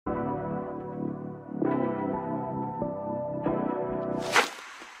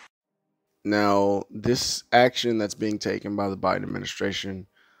Now, this action that's being taken by the Biden administration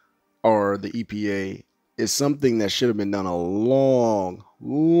or the EPA is something that should have been done a long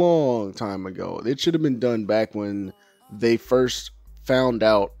time ago. It should have been done back when they first found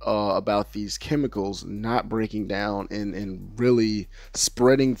out about these chemicals not breaking down and really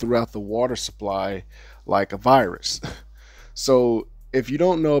spreading throughout the water supply like a virus. So, if you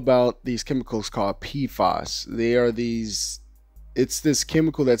don't know about these chemicals called PFAS, they are these. It's this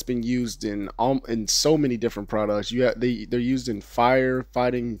chemical that's been used in so many different products. They're used in fire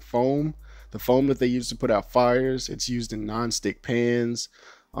fighting foam, the foam that they use to put out fires. It's used in nonstick pans,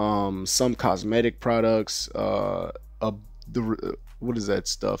 some cosmetic products. What is that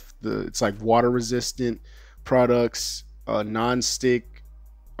stuff? It's like water resistant products, non-stick.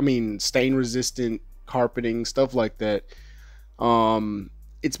 I mean, stain resistant carpeting, stuff like that.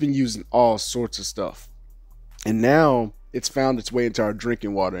 It's been used in all sorts of stuff, and now it's found its way into our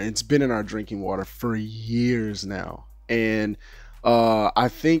drinking water. And it's been in our drinking water for years now, and I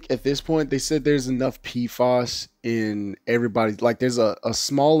think at this point they said there's enough PFAS in everybody's. Like there's a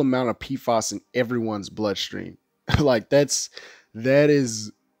small amount of PFAS in everyone's bloodstream. Like that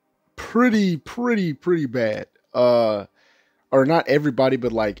is pretty bad. Or not everybody,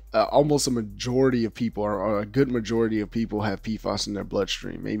 but like almost a majority of people, or a good majority of people, have PFAS in their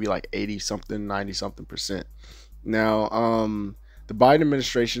bloodstream. Maybe like 80 something, 90 something percent. Now, the Biden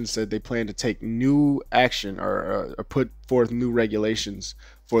administration said they plan to take new action, or put forth new regulations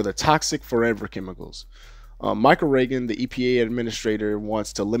for the toxic forever chemicals. Michael Reagan, the EPA administrator,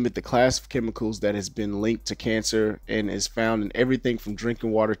 wants to limit the class of chemicals that has been linked to cancer and is found in everything from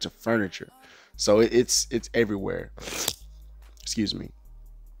drinking water to furniture. So it's everywhere. Excuse me.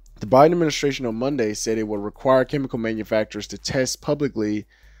 The Biden administration on Monday said it will require chemical manufacturers to test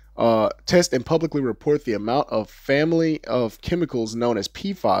and publicly report the amount of family of chemicals known as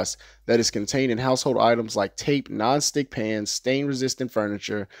PFAS that is contained in household items like tape, nonstick pans, stain-resistant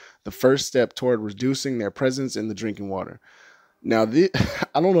furniture, the first step toward reducing their presence in the drinking water. Now, I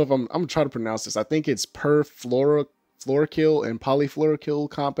don't know if I'm trying to pronounce this. I think it's perfluoroalkyl and polyfluoroalkyl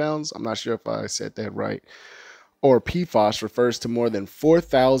compounds. I'm not sure if I said that right. Or PFAS refers to more than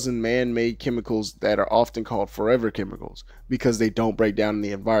 4,000 man-made chemicals that are often called forever chemicals because they don't break down in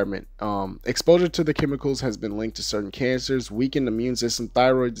the environment. Exposure to the chemicals has been linked to certain cancers, weakened immune system,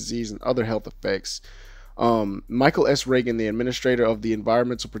 thyroid disease, and other health effects. Michael S. Reagan, the administrator of the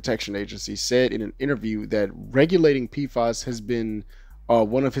Environmental Protection Agency, said in an interview that regulating PFAS has been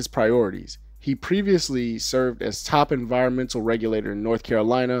one of his priorities. He previously served as top environmental regulator in North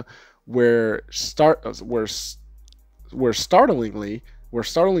Carolina, where startlingly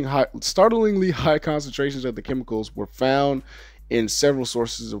high concentrations of the chemicals were found in several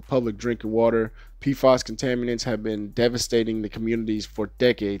sources of public drinking water. PFAS contaminants have been devastating the communities for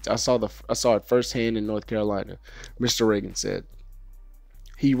decades. I saw it firsthand in North Carolina, Mr. Reagan said.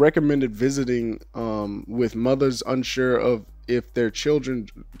 He recommended visiting with mothers unsure of if their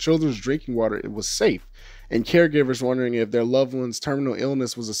children's drinking water was safe, and caregivers wondering if their loved one's terminal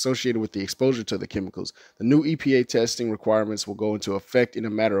illness was associated with the exposure to the chemicals. The new EPA testing requirements will go into effect in a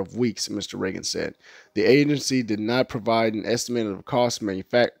matter of weeks, Mr. Reagan said. The agency did not provide an estimate of the cost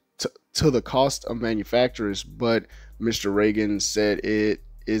to the cost of manufacturers, but Mr. Reagan said it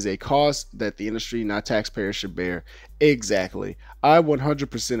is a cost that the industry, not taxpayers, should bear. Exactly. I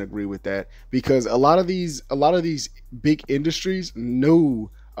 100% agree with that, because a lot of these big industries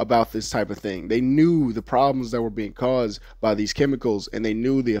knew about this type of thing. They knew the problems that were being caused by these chemicals, and they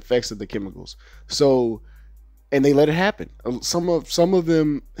knew the effects of the chemicals. So, and they let it happen. Some of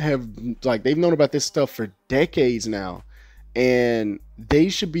them have, like, they've known about this stuff for decades now, and they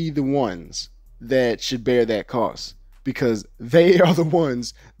should be the ones that should bear that cost, because they are the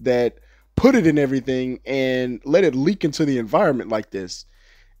ones that put it in everything and let it leak into the environment like this.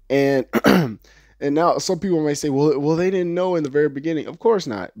 And and now some people may say, well, they didn't know in the very beginning. Of course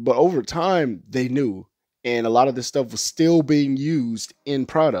not. But over time, they knew. And a lot of this stuff was still being used in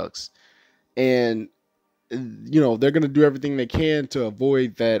products. And, they're going to do everything they can to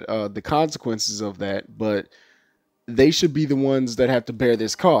avoid that, the consequences of that. But they should be the ones that have to bear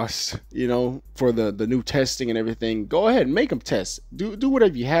this cost, for the new testing and everything. Go ahead and make them test. Do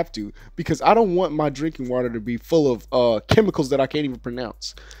whatever you have to, because I don't want my drinking water to be full of chemicals that I can't even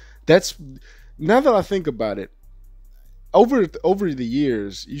pronounce. That's, now that I think about it, over the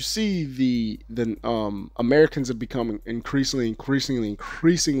years, you see the Americans have become increasingly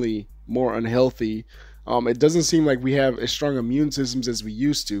more unhealthy. It doesn't seem like we have as strong immune systems as we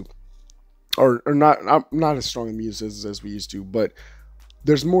used to, or not as strong immune systems as we used to, but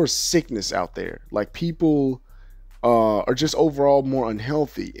there's more sickness out there. Like, people or just overall more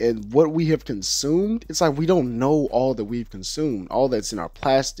unhealthy. And what we have consumed, it's like we don't know all that we've consumed, all that's in our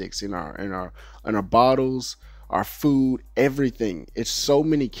plastics, in our bottles, our food, everything. It's so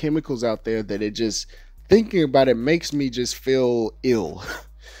many chemicals out there that it just, thinking about it makes me just feel ill.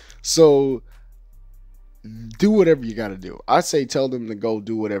 So do whatever you got to do. I say tell them to go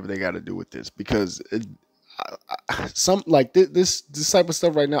do whatever they got to do with this, because some like this type of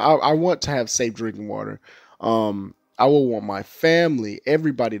stuff right now. I want to have safe drinking water. I will want my family,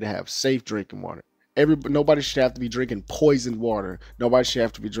 everybody, to have safe drinking water. Nobody should have to be drinking poisoned water. Nobody should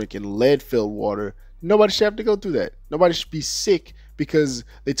have to be drinking lead-filled water. Nobody should have to go through that. Nobody should be sick because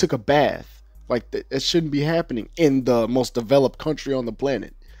they took a bath. Like that shouldn't be happening in the most developed country on the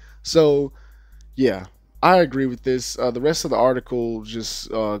planet. So, yeah, I agree with this. The rest of the article just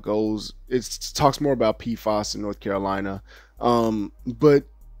it talks more about PFAS in North Carolina. But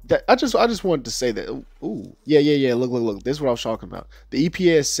I just wanted to say that. Ooh, yeah. Look. This is what I was talking about. The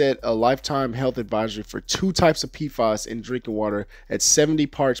EPA has set a lifetime health advisory for 2 types of PFAS in drinking water at 70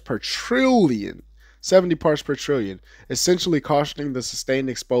 parts per trillion. 70 parts per trillion, essentially cautioning the sustained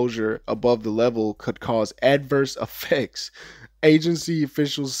exposure above the level could cause adverse effects. Agency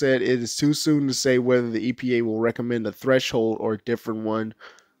officials said it is too soon to say whether the EPA will recommend a threshold or a different one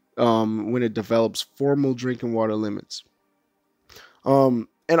when it develops formal drinking water limits. And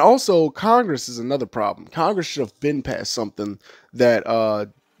also, Congress is another problem. Congress should have been passed something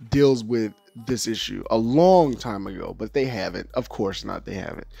that deals with this issue a long time ago, but they haven't. Of course not, they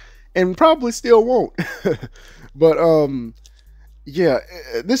haven't. And probably still won't. But yeah,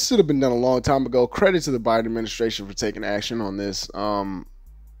 this should have been done a long time ago. Credit to the Biden administration for taking action on this. I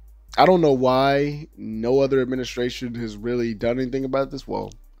don't know why no other administration has really done anything about this.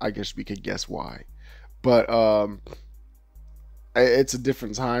 Well, I guess we could guess why. But it's a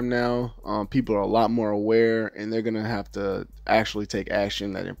different time now. People are a lot more aware, and they're gonna have to actually take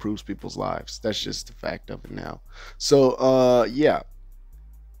action that improves people's lives. That's just the fact of it now. So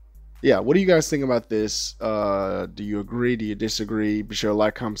yeah, what do you guys think about this? Do you agree? Do you disagree? Be sure to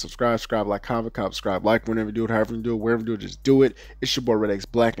like, comment, subscribe, like, comment, subscribe, like, whenever you do it, however you do it, wherever you do it, just do it. It's your boy Red X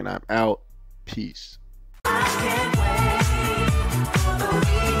Black, and I'm out. Peace.